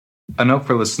A note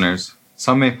for listeners.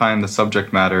 Some may find the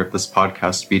subject matter of this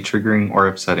podcast to be triggering or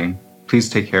upsetting. Please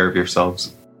take care of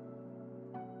yourselves.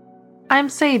 I'm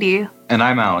Sadie. And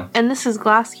I'm Alec. And this is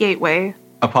Glass Gateway,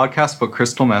 a podcast about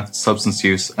crystal meth, substance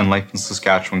use, and life in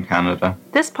Saskatchewan, Canada.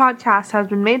 This podcast has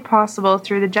been made possible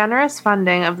through the generous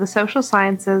funding of the Social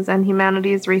Sciences and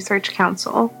Humanities Research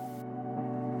Council.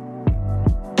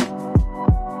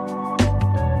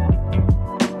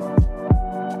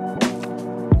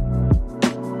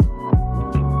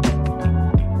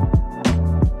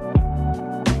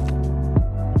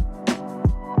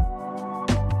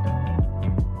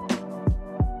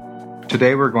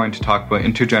 Today we're going to talk about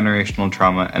intergenerational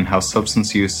trauma and how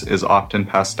substance use is often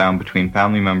passed down between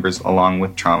family members along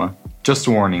with trauma. Just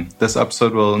a warning, this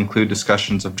episode will include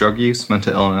discussions of drug use,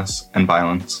 mental illness, and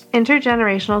violence.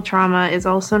 Intergenerational trauma is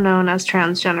also known as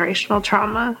transgenerational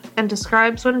trauma and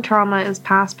describes when trauma is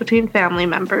passed between family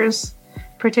members,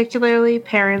 particularly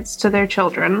parents to their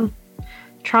children.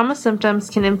 Trauma symptoms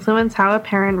can influence how a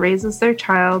parent raises their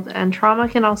child, and trauma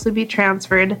can also be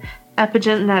transferred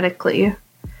epigenetically.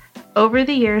 Over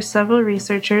the years, several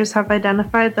researchers have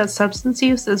identified that substance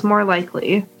use is more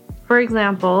likely. For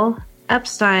example,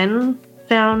 Epstein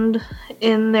found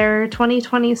in their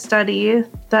 2020 study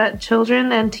that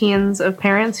children and teens of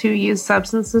parents who use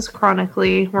substances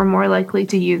chronically were more likely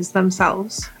to use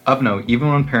themselves. Of note, even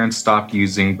when parents stopped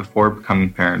using before becoming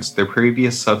parents, their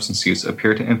previous substance use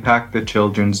appeared to impact the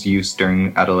children's use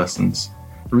during adolescence.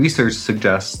 Research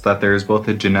suggests that there is both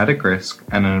a genetic risk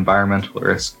and an environmental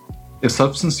risk. If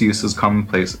substance use is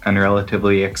commonplace and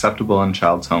relatively acceptable in a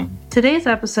child's home. Today's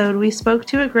episode, we spoke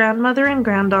to a grandmother and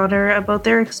granddaughter about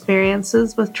their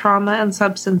experiences with trauma and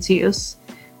substance use.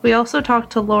 We also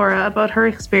talked to Laura about her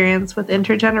experience with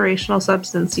intergenerational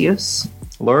substance use.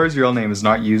 Laura's real name is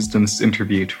not used in this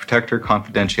interview to protect her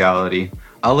confidentiality.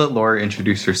 I'll let Laura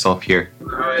introduce herself here.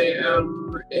 I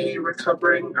am a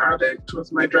recovering addict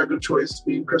with my drug of choice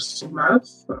being crystal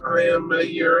meth. I am a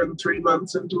year and 3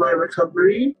 months into my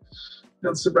recovery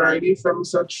and sobriety from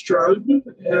such drug.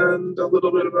 And a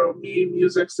little bit about me,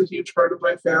 music's a huge part of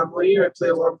my family. I play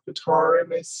a lot of guitar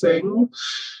and I sing.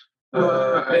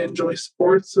 I enjoy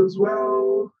sports as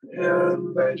well.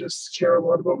 And I just care a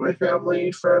lot about my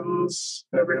family, friends,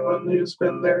 everyone who's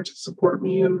been there to support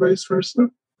me and vice versa.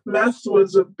 Meth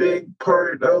was a big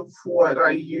part of what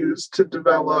I used to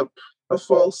develop a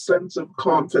false sense of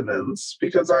confidence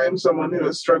because I am someone who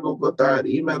has struggled with that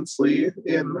immensely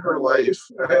in her life.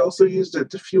 I also used it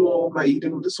to fuel my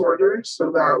eating disorder, so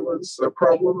that was a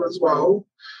problem as well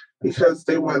because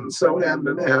they went so hand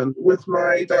in hand. With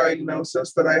my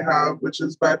diagnosis that I have, which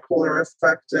is bipolar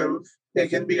affective, it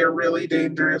can be a really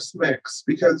dangerous mix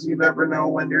because you never know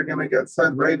when you're going to get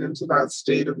sent right into that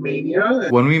state of mania.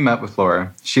 When we met with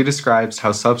Laura, she describes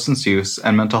how substance use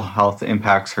and mental health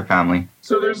impacts her family.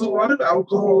 So there's a lot of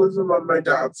alcoholism on my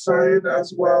dad's side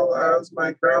as well as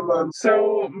my grandma.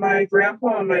 So my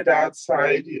grandpa on my dad's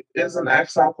side is an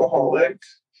ex-alcoholic.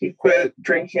 He quit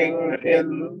drinking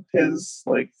in his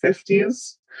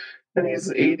 50s and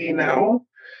he's 80 now.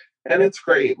 And it's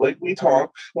great. We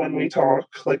talk when we talk,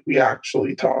 we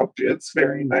actually talk. It's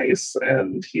very nice.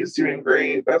 And he's doing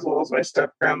great, as well as my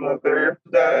step-grandmother.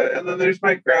 And then there's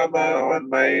my grandma on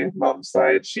my mom's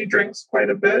side. She drinks quite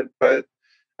a bit, but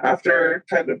after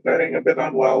kind of getting a bit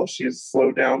unwell, she's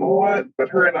slowed down a lot. But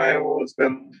her and I have always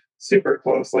been super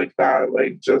close like that.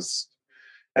 Just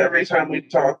every time we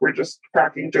talk, we're just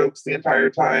cracking jokes the entire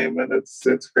time. And it's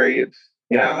great.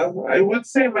 Yeah, I would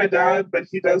say my dad, but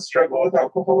he does struggle with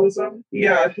alcoholism.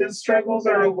 Yeah, his struggles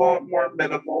are a lot more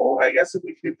minimal. I guess if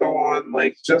we could go on,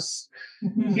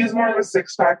 he's more of a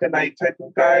 6-pack a night type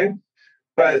of guy,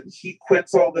 but he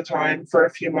quits all the time for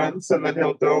a few months and then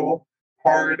he'll go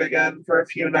hard again for a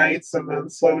few nights and then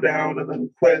slow down and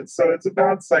then quit. So it's a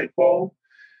bad cycle,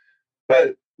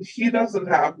 but he doesn't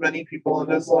have many people in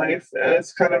his life and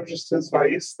it's kind of just his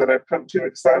vice that I've come to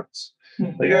accept.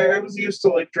 I was used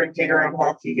to drinking around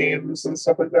hockey games and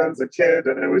stuff like that as a kid,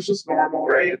 and it was just normal,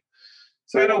 right?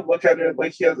 So I don't look at it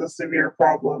like he has a severe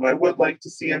problem. I would like to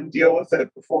see him deal with it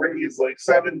before he's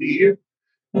 70,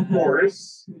 of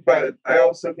course, but I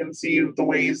also can see the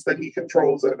ways that he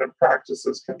controls it and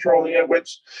practices controlling it,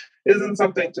 which isn't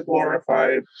something to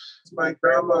glorify. My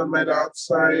grandma on my dad's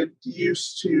side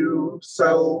used to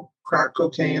sell crack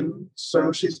cocaine,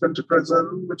 so she's been to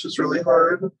prison, which is really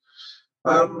hard.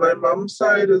 My mom's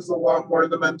side is a lot more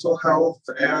the mental health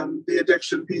and the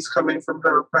addiction piece coming from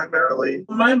her primarily.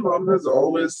 My mom has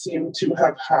always seemed to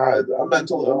have had a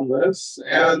mental illness,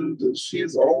 and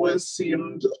she's always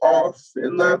seemed off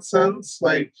in that sense.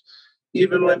 Like,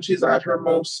 even when she's at her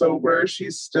most sober,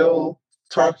 she's still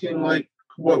talking like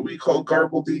what we call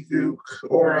gobbledygook,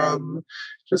 or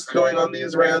just going on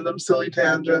these random silly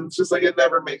tangents. Just like it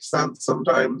never makes sense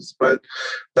sometimes, but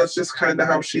that's just kind of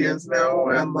how she is now.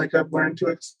 And like I've learned to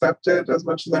accept it as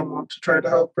much as I want to try to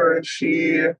help her. And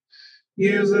she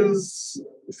uses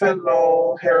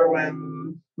fentanyl,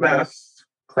 heroin, meth,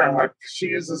 crack. She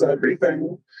uses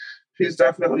everything. She's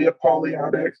definitely a poly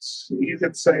addict, you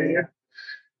could say.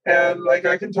 And like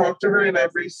I can talk to her in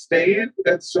every state.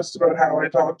 It's just about how I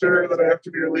talk to her that I have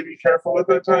to really be careful with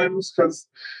at times, because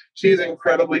she's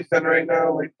incredibly thin right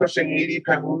now, like pushing 80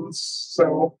 pounds.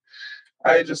 So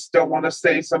I just don't want to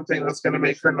say something that's going to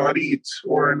make her not eat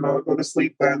or not go to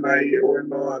sleep that night or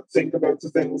not think about the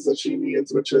things that she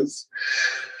needs, which is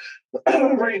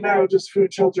right now just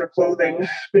food, shelter, clothing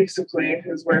basically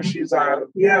is where she's at.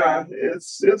 Yeah,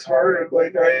 it's hard.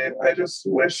 Like I just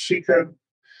wish she could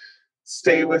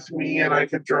stay with me and I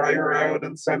could dry her out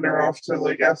and send her off to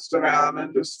like Estevan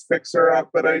and just fix her up,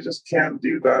 but I just can't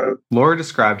do that. Laura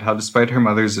described how despite her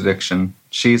mother's addiction,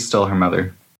 she's still her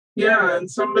mother. Yeah,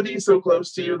 and somebody so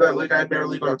close to you that like I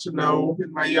barely got to know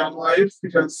in my young life,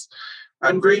 because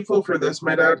I'm grateful for this.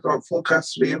 My dad got full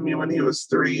custody of me when he was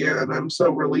 3, and I'm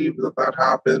so relieved that that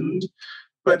happened.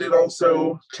 But it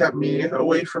also kept me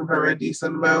away from her a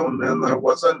decent amount, and that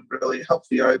wasn't really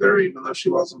healthy either, even though she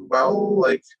wasn't well.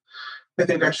 Like, I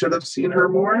think I should have seen her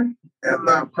more, and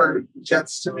that part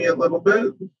gets to me a little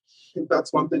bit. I think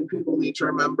that's one thing people need to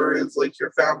remember is like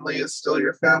your family is still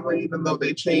your family, even though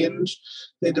they change,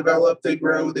 they develop, they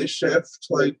grow, they shift.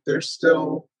 Like they're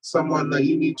still someone that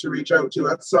you need to reach out to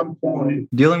at some point.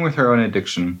 Dealing with her own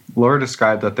addiction, Laura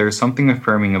described that there's something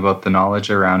affirming about the knowledge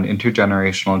around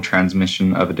intergenerational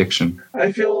transmission of addiction.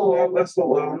 I feel a lot less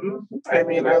alone. I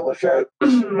mean, I look at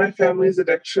my family's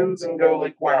addictions and go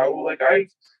like, wow, like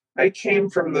I came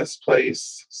from this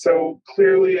place. So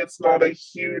clearly it's not a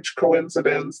huge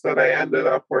coincidence that I ended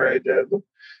up where I did.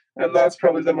 And that's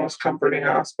probably the most comforting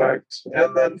aspect.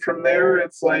 And then from there,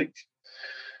 it's like,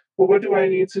 well, what do I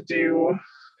need to do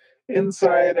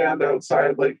inside and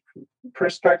outside, like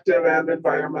perspective and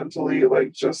environmentally,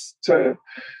 like just to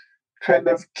kind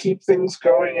of keep things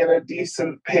going at a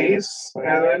decent pace.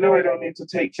 And I know I don't need to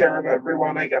take care of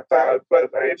everyone, I get that,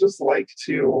 but I just like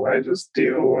to. I just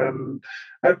do. And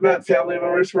I've met family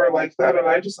members who are like that, and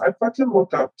I fucking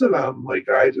look up to them. Like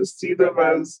I just see them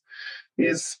as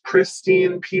these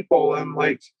pristine people, and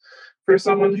like for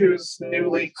someone who's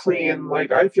newly clean,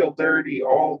 like I feel dirty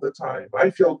all the time.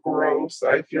 I feel gross.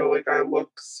 I feel like I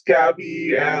look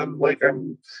scabby and like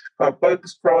I'm got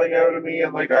bugs crawling out of me,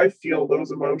 and like I feel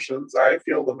those emotions. I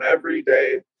feel them every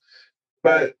day.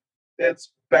 But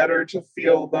it's better to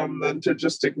feel them than to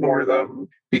just ignore them.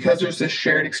 Because there's this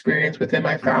shared experience within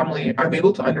my family, I'm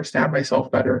able to understand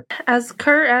myself better. As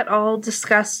Kerr et al.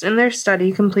 Discussed in their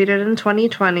study completed in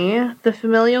 2020, the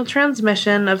familial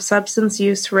transmission of substance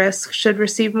use risk should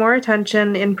receive more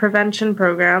attention in prevention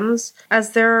programs,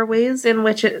 as there are ways in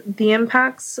which the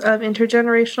impacts of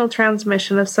intergenerational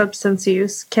transmission of substance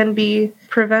use can be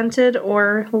prevented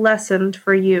or lessened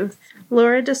for youth.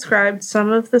 Laura described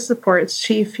some of the supports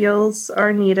she feels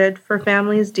are needed for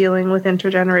families dealing with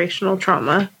intergenerational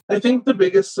trauma. I think the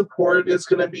biggest support is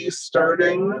going to be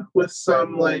starting with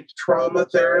some like trauma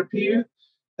therapy,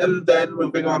 and then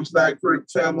moving on to that group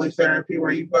family therapy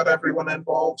where you've got everyone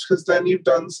involved, because then you've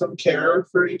done some care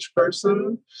for each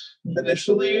person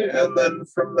initially, and then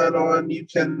from then on you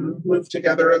can move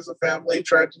together as a family,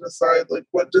 try to decide like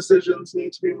what decisions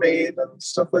need to be made and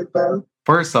stuff like that.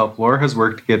 For herself, Laura has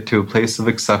worked to get to a place of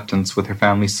acceptance with her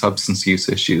family's substance use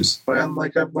issues. And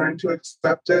like I've learned to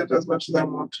accept it as much as I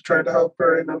want to try to help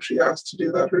her. I know she has to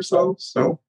do that herself.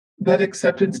 So that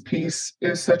acceptance piece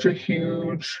is such a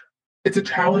huge, it's a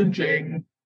challenging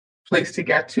place to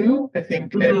get to. I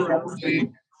think it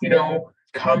probably,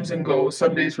 comes and goes.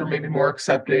 Some days we're maybe more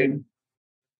accepting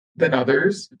than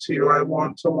others. I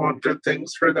want to want good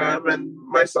things for them, and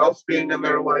myself being in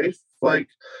their life, like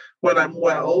when I'm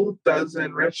well, does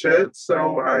enrich it.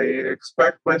 So I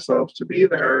expect myself to be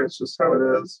there. It's just how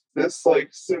it is. This like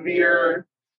severe,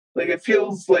 like it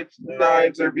feels like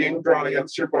knives are being drawn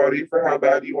against your body for how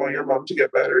bad you want your mom to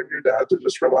get better and your dad to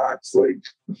just relax. Like,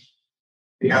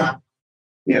 yeah.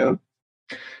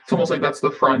 It's almost like that's the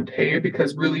front, hey?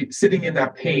 Because really sitting in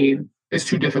that pain is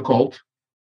too difficult.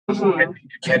 It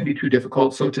can be too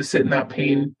difficult. So to sit in that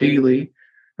pain daily,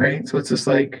 right? So it's just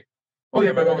like, oh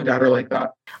yeah, my mom and dad are like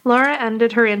that. Laura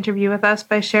ended her interview with us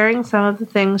by sharing some of the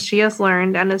things she has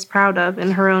learned and is proud of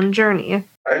in her own journey.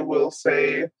 I will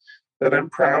say that I'm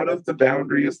proud of the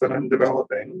boundaries that I'm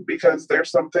developing, because there's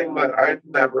something that I've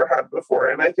never had before.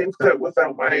 And I think that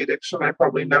without my addiction, I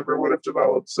probably never would have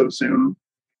developed so soon.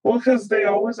 Well, because they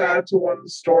always add to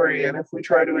one's story, and if we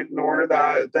try to ignore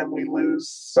that, then we lose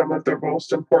some of their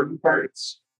most important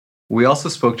parts. We also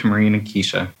spoke to Maureen and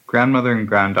Keisha, grandmother and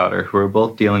granddaughter, who are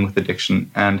both dealing with addiction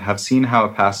and have seen how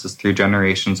it passes through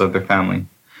generations of their family.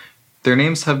 Their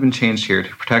names have been changed here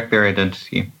to protect their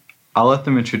identity. I'll let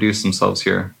them introduce themselves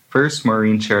here. First,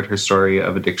 Maureen shared her story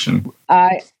of addiction.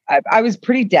 I was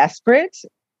pretty desperate,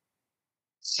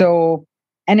 and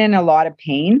in a lot of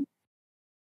pain.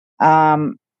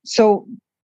 So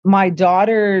my two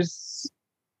daughters'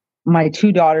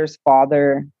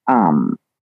 father,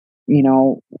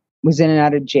 was in and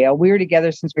out of jail. We were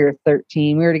together since we were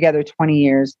 13. We were together 20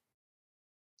 years.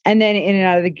 And then in and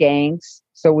out of the gangs.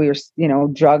 So we were,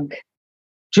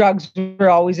 drugs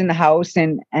were always in the house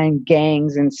and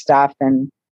gangs and stuff.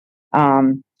 And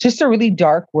just a really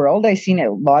dark world. I seen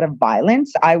a lot of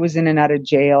violence. I was in and out of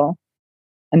jail.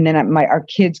 And then our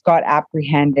kids got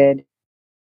apprehended.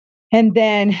 And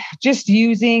then just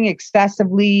using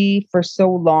excessively for so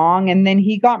long. And then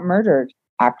he got murdered,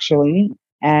 actually.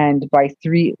 And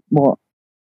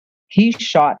he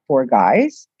shot 4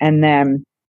 guys. And then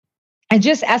it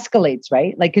just escalates,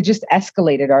 right? Like it just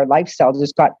escalated. Our lifestyle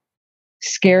just got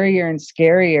scarier and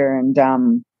scarier.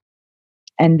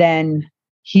 And then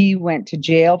he went to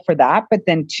jail for that. But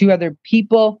then 2 other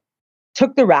people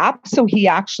took the rap. So he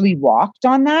actually walked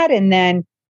on that. And then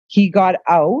he got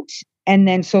out. And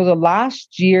then so the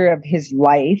last year of his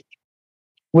life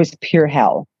was pure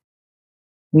hell.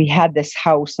 We had this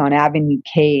house on Avenue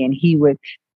K, and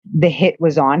the hit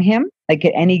was on him. Like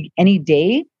at any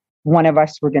day, one of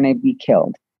us were going to be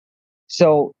killed.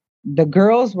 So the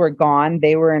girls were gone.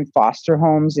 They were in foster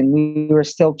homes, and we were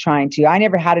still trying to. I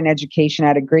never had an education. I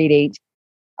had a grade 8,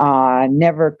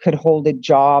 never could hold a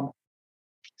job.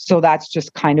 So that's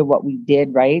just kind of what we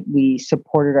did, right? We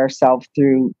supported ourselves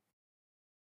through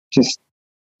just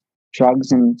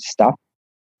drugs and stuff.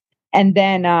 And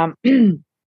then, and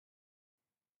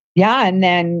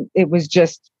then it was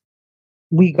just,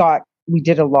 we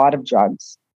did a lot of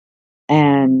drugs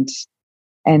and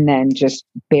then just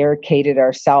barricaded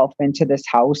ourselves into this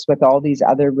house with all these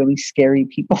other really scary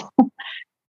people.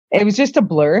 It was just a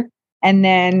blur. And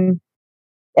then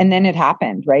it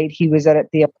happened, right? He was at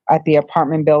the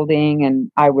apartment building,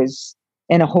 and I was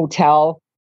in a hotel,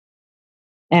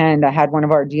 and I had one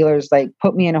of our dealers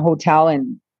put me in a hotel,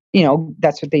 and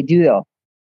that's what they do. They'll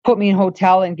put me in a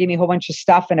hotel and give me a whole bunch of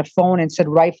stuff and a phone and said,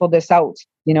 rifle this out.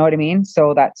 You know what I mean?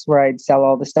 So that's where I'd sell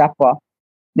all the stuff. Well,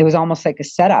 it was almost like a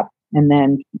setup. And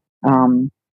then he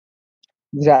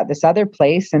was at this other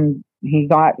place, and he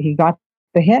got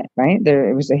the hit, right?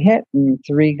 It was a hit, and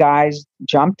 3 guys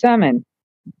jumped him and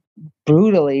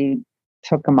brutally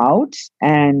took him out.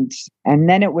 And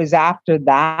then it was after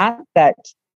that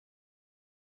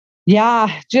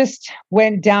just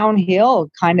went downhill,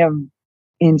 kind of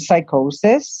in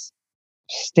psychosis,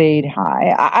 stayed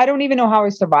high. I don't even know how I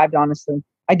survived, honestly.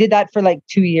 I did that for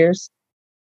 2 years.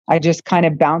 I just kind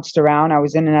of bounced around. I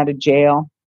was in and out of jail.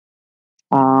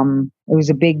 It was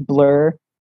a big blur.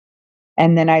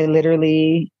 And then I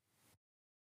literally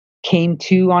came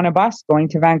to on a bus going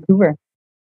to Vancouver,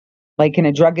 in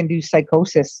a drug-induced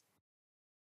psychosis.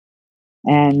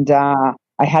 And I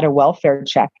had a welfare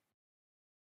check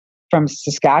from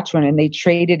Saskatchewan, and they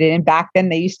traded it in. Back then,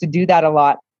 they used to do that a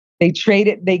lot. They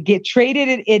traded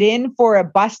it in for a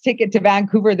bus ticket to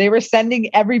Vancouver. They were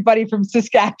sending everybody from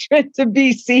Saskatchewan to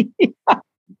BC.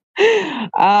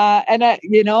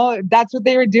 That's what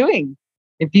they were doing.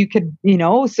 If you could,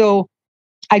 so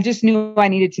I just knew I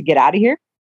needed to get out of here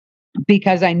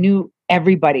because I knew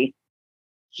everybody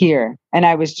here, and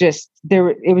I was just there.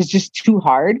 It was just too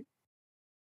hard.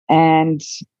 And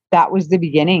that was the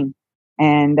beginning.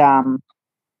 And, I'm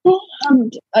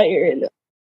tired.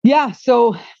 Yeah.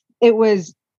 So I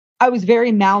was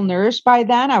very malnourished by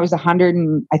then. I was 100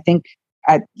 and I think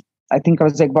I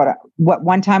was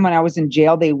one time when I was in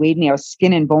jail, they weighed me, I was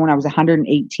skin and bone. I was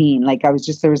 118.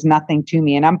 There was nothing to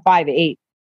me, and I'm 5'8".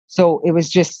 So it was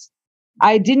just,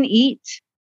 I didn't eat,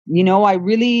 I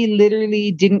really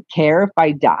literally didn't care if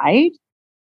I died.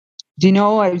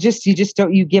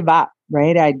 You give up,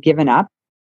 right? I'd given up,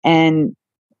 and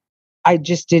I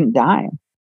just didn't die.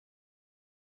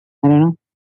 I don't know.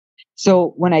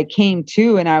 So when I came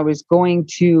to, and I was going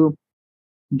to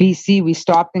BC, we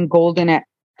stopped in Golden and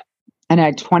I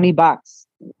had $20.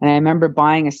 And I remember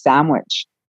buying a sandwich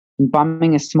and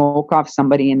bumming a smoke off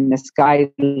somebody. And this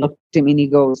guy looked at me and he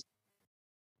goes,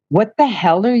 "What the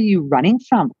hell are you running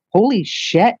from? Holy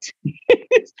shit."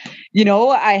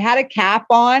 I had a cap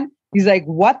on. He's like,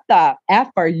 "What the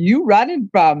F are you running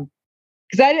from?"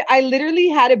 Because I literally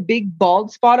had a big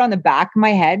bald spot on the back of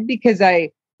my head because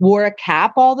I wore a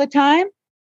cap all the time.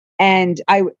 And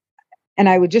I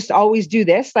would just always do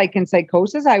this, like in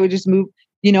psychosis, I would just move,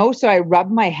 so I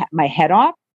rubbed my head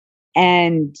off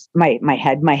and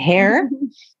my hair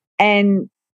and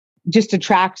just a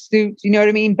tracksuit, you know what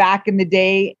I mean? Back in the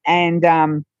day. And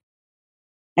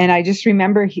I just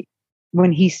remember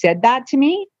when he said that to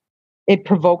me, it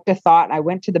provoked a thought. I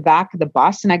went to the back of the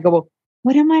bus and I go, well,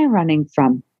 what am I running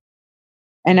from?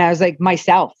 And I was like,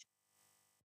 myself.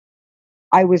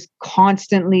 I was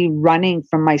constantly running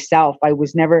from myself. I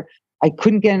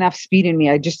couldn't get enough speed in me.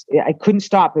 I couldn't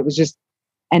stop. It was just,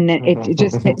 and then it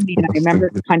just hit me. And I remember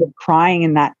kind of crying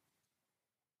in that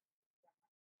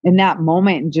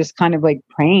moment and just kind of like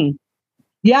praying.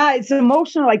 Yeah, it's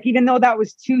emotional. Like, even though that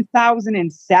was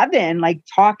 2007, like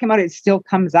talking about it still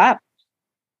comes up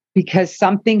because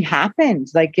something happened.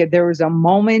 Like there was a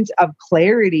moment of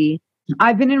clarity.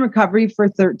 I've been in recovery for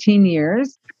 13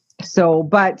 years. So,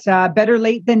 but better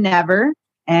late than never.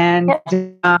 And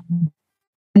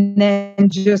then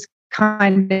just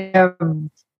kind of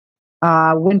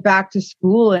went back to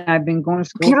school, and I've been going to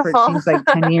school for, it seems like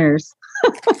 10 years.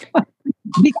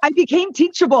 I became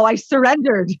teachable. I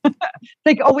surrendered.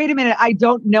 Like, oh, wait a minute. I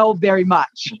don't know very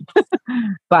much,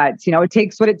 but it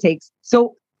takes what it takes.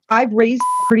 So I've raised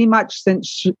pretty much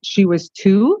since she was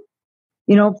 2,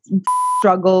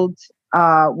 struggled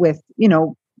with,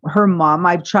 her mom.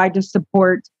 I've tried to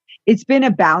support. It's been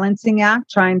a balancing act,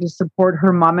 trying to support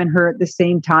her mom and her at the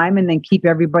same time and then keep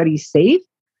everybody safe.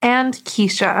 And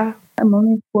Keisha. I'm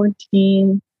only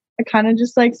 14. I kind of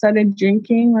just started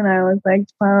drinking when I was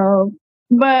 12.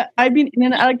 But I've been in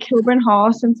and out of Kilburn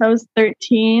Hall since I was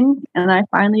 13. And I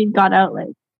finally got out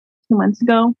 2 months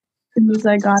ago. As soon as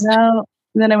I got out.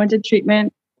 And then I went to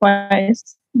treatment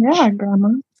twice. Yeah, grandma.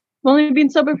 I've only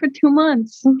been sober for 2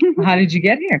 months. How did you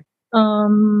get here?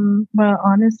 Well,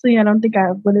 honestly, I don't think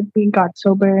I would have got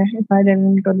sober if I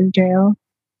didn't go to jail.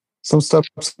 Some steps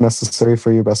necessary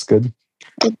for your best good.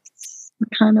 That's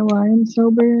kind of why I'm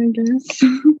sober, I guess.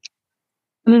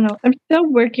 I don't know. I'm still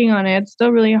working on it. It's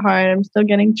still really hard. I'm still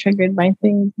getting triggered by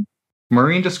things.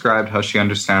 Maureen described how she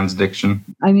understands addiction.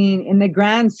 I mean, in the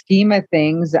grand scheme of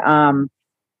things,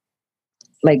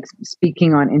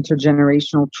 speaking on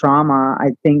intergenerational trauma, I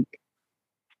think,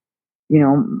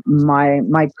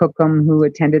 my cookum, who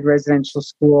attended residential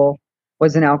school,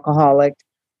 was an alcoholic.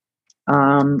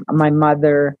 My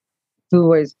mother, who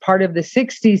was part of the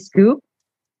 60s scoop,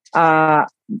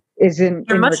 is in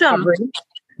recovery.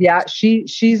 Yeah,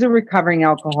 she's a recovering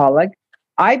alcoholic.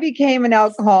 I became an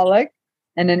alcoholic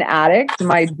and an addict.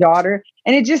 My daughter,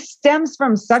 and it just stems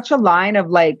from such a line of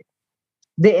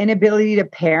the inability to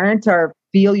parent or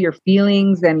feel your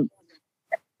feelings, and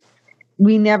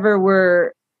we never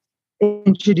were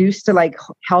introduced to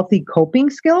healthy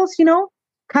coping skills,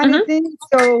 kind of thing.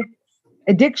 So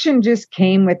addiction just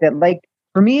came with it.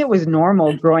 For me, it was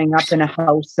normal growing up in a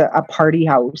house, a party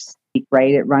house,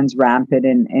 right? It runs rampant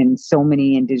in so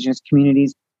many Indigenous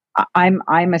communities. I'm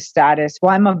a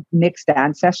mixed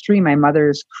ancestry. My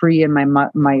mother is Cree and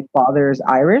my father is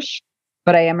Irish,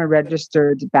 but I am a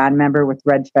registered band member with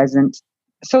Red Pheasant.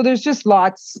 So there's just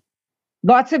lots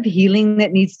of healing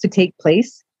that needs to take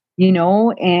place, in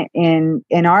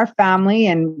our family,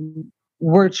 and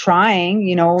we're trying,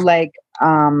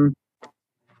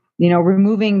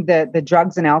 removing the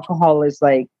drugs and alcohol is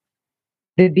the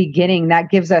beginning.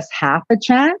 That gives us half a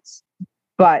chance,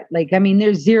 but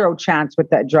there's zero chance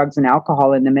with that drugs and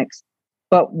alcohol in the mix,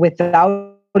 but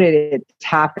without it, it's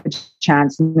half a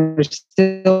chance. And they're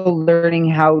still learning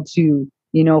how to,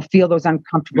 feel those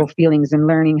uncomfortable feelings and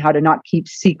learning how to not keep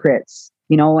secrets,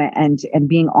 and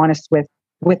being honest with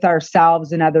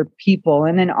ourselves and other people,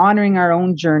 and then honoring our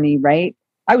own journey, right?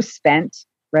 I was spent,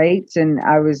 right? And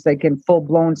I was in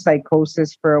full-blown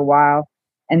psychosis for a while.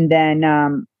 And then,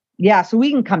 so we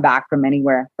can come back from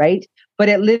anywhere, right? But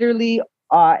it literally,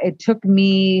 it took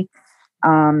me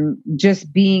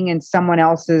just being in someone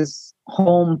else's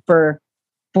home for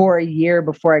a year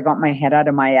before I got my head out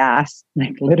of my ass,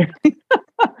 literally.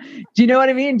 Do you know what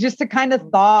I mean? Just to kind of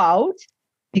thaw out,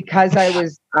 because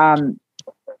we're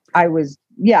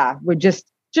just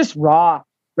raw,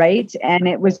 right? And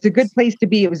it was a good place to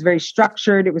be. It was very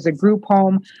structured. It was a group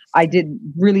home. I did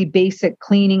really basic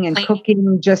cleaning and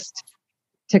cooking, just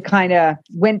to kind of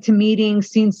went to meetings,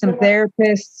 seen some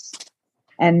therapists,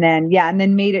 and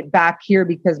then made it back here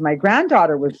because my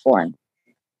granddaughter was born,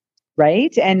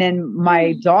 right? And then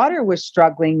my daughter was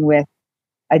struggling with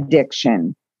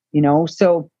addiction,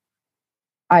 so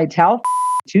I tell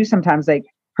too sometimes,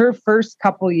 her first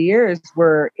couple years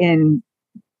were in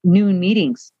noon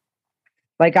meetings.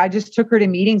 I just took her to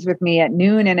meetings with me at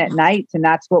noon and at night, and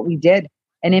that's what we did.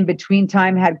 and in between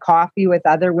time had coffee with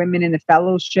other women in the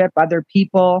fellowship, other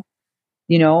people,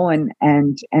 you know, and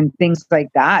things like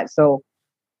that. So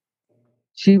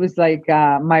she was like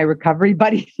my recovery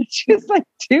buddy. She was like,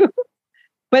 too.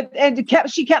 But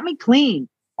she kept me clean,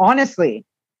 honestly,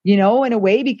 you know, in a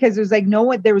way, because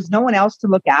there was no one else to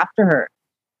look after her.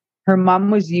 Her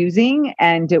mom was using,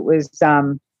 and it was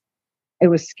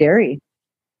scary,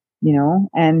 you know.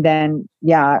 And then,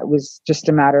 yeah, it was just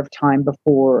a matter of time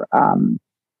before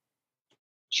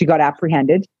she got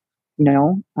apprehended, you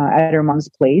know, at her mom's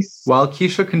place. While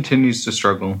Keisha continues to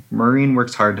struggle, Maureen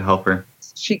works hard to help her.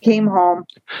 She came home,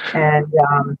 and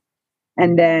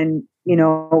then, you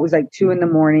know, it was like 2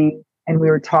 a.m, and we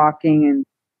were talking, and,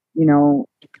 you know,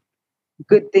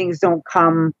 good things don't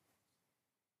come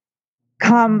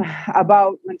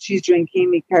about when she's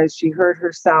drinking, because she hurt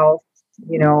herself,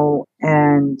 you know.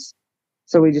 And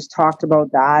so we just talked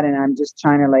about that, and I'm just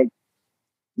trying to, like,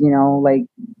 you know, like,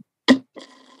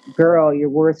 girl, you're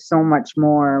worth so much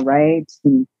more, right?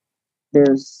 And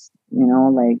there's, you know,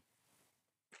 like,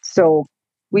 so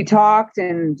we talked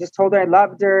and just told her I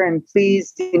loved her, and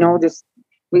please, you know,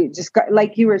 we just got,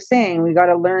 like you were saying, we got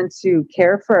to learn to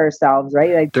care for ourselves,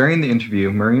 right? Like, during the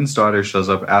interview, Maureen's daughter shows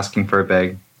up asking for a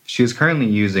bag. She is currently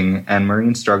using, and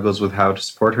Maureen struggles with how to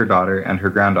support her daughter and her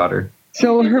granddaughter.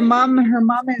 So her mom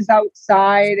is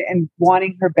outside and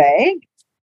wanting her bag.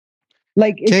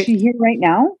 Like, is she here right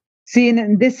now? See,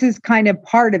 and this is kind of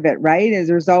part of it, right? Is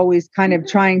there's always kind of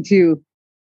trying to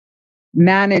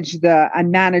manage the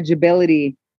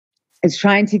unmanageability. It's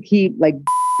trying to keep, like,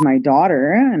 my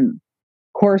daughter. And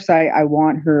of course, I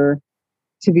want her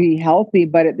to be healthy,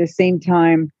 but at the same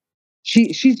time,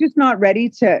 she's just not ready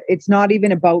to. It's not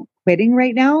even about quitting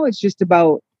right now. It's just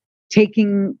about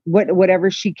taking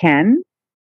whatever she can.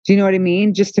 Do you know what I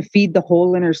mean? Just to feed the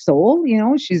hole in her soul. You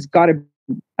know, she's got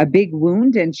a big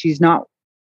wound, and she's not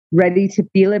ready to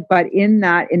feel it. But in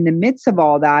the midst of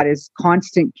all that is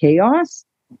constant chaos,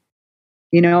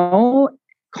 you know,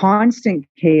 constant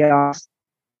chaos.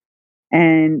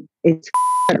 And it's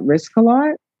at risk a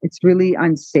lot. It's really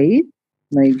unsafe.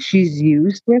 Like, she's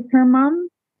used with her mom,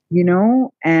 you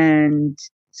know, and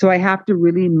so I have to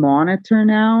really monitor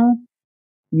now,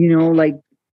 you know, like,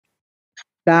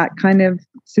 that kind of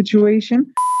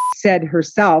situation. Said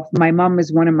herself, my mom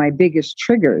is one of my biggest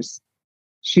triggers.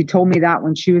 She told me that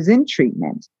when she was in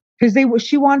treatment, because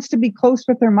she wants to be close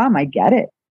with her mom. I get it.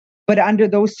 But under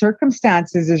those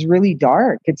circumstances is really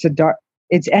dark. It's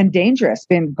and dangerous.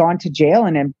 Been gone to jail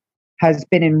and has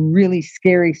been in really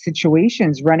scary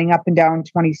situations, running up and down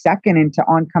 22nd into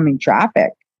oncoming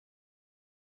traffic.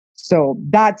 So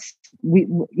that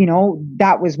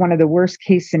was one of the worst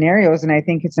case scenarios. And I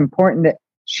think it's important that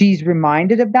she's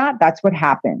reminded of that. That's what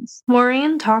happens.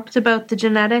 Maureen talked about the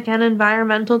genetic and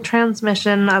environmental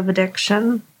transmission of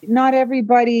addiction. Not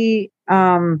everybody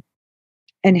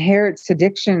inherits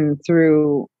addiction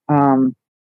through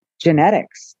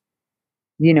genetics.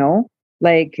 You know,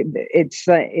 like, it's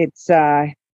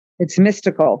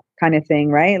mystical kind of thing,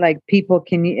 right? Like, people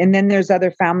can, and then there's other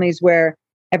families where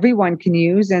everyone can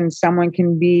use, and someone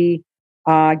can be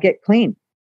get clean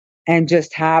and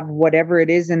just have whatever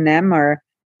it is in them, or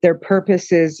their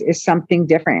purpose is something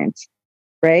different,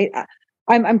 right?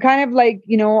 I'm kind of like,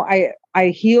 you know, I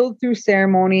healed through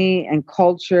ceremony and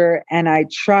culture, and I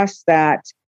trust that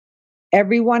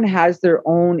everyone has their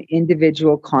own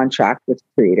individual contract with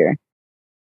Creator.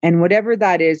 And whatever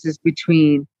that is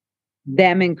between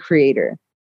them and Creator,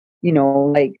 you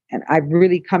know, like, and I've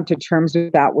really come to terms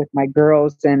with that with my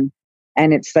girls. And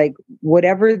it's like,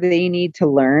 whatever they need to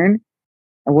learn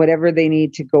or whatever they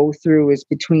need to go through is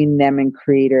between them and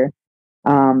Creator.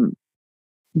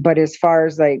 But as far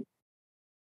as, like,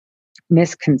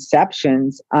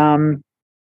 misconceptions,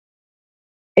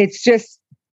 it's just,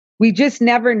 we just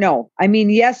never know. I mean,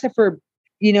 yes, if we're,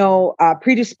 you know,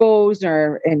 predisposed,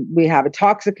 and we have a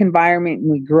toxic environment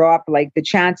and we grow up, like, the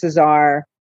chances are,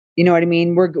 you know what I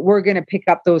mean? We're going to pick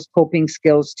up those coping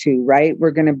skills too, right?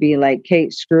 We're going to be like, okay,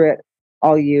 screw it.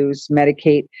 I'll use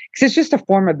medicate, because it's just a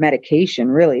form of medication,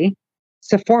 really.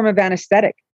 It's a form of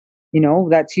anesthetic. You know,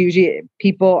 that's usually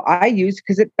people I use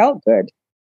because it felt good.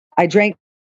 I drank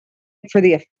for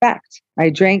the effect.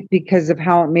 I drank because of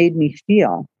how it made me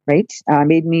feel, right?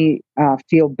 Made me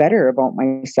feel better about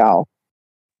myself.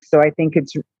 So I think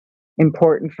it's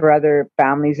important for other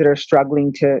families that are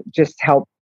struggling to just help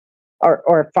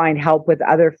or find help with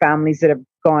other families that have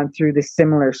gone through the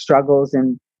similar struggles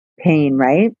and pain,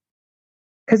 right?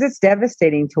 Because it's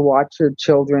devastating to watch your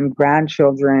children,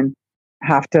 grandchildren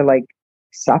have to, like,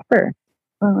 suffer.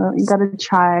 You gotta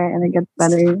try and it gets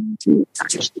better.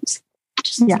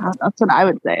 Yeah, that's what I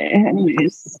would say.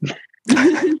 Anyways.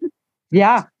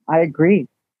 Yeah, I agree.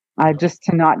 Just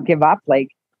to not give up. Like,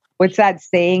 what's that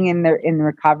saying in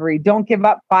recovery? Don't give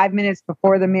up 5 minutes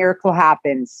before the miracle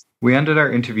happens. We ended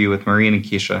our interview with Marie and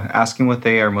Keisha asking what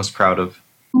they are most proud of.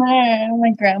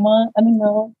 My grandma. I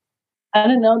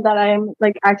don't know that I'm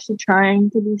like actually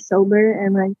trying to be sober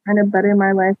and like trying to better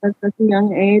my life at such a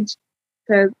young age,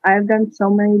 because I've done so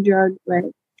many drugs, like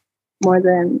more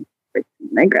than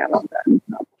my grandma done.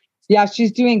 Yeah,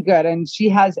 she's doing good, and she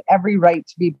has every right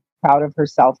to be proud of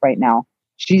herself right now.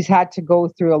 She's had to go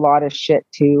through a lot of shit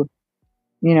too.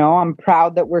 You know, I'm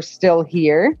proud that we're still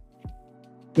here.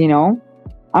 You know,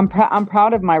 I'm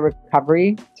proud of my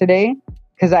recovery today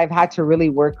because I've had to really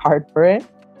work hard for it.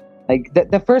 Like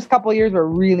the first couple of years were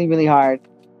really, really hard.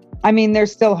 I mean,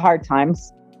 there's still hard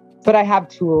times, but I have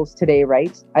tools today,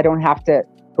 right? I don't have to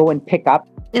go and pick up.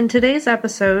 In today's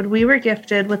episode, we were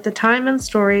gifted with the time and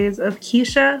stories of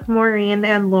Keisha, Maureen,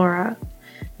 and Laura.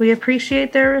 We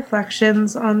appreciate their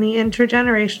reflections on the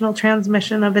intergenerational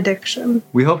transmission of addiction.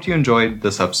 We hope you enjoyed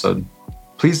this episode.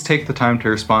 Please take the time to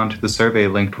respond to the survey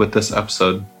linked with this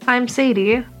episode. I'm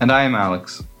Sadie. And I am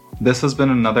Alex. This has been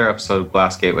another episode of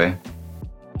Glass Gateway.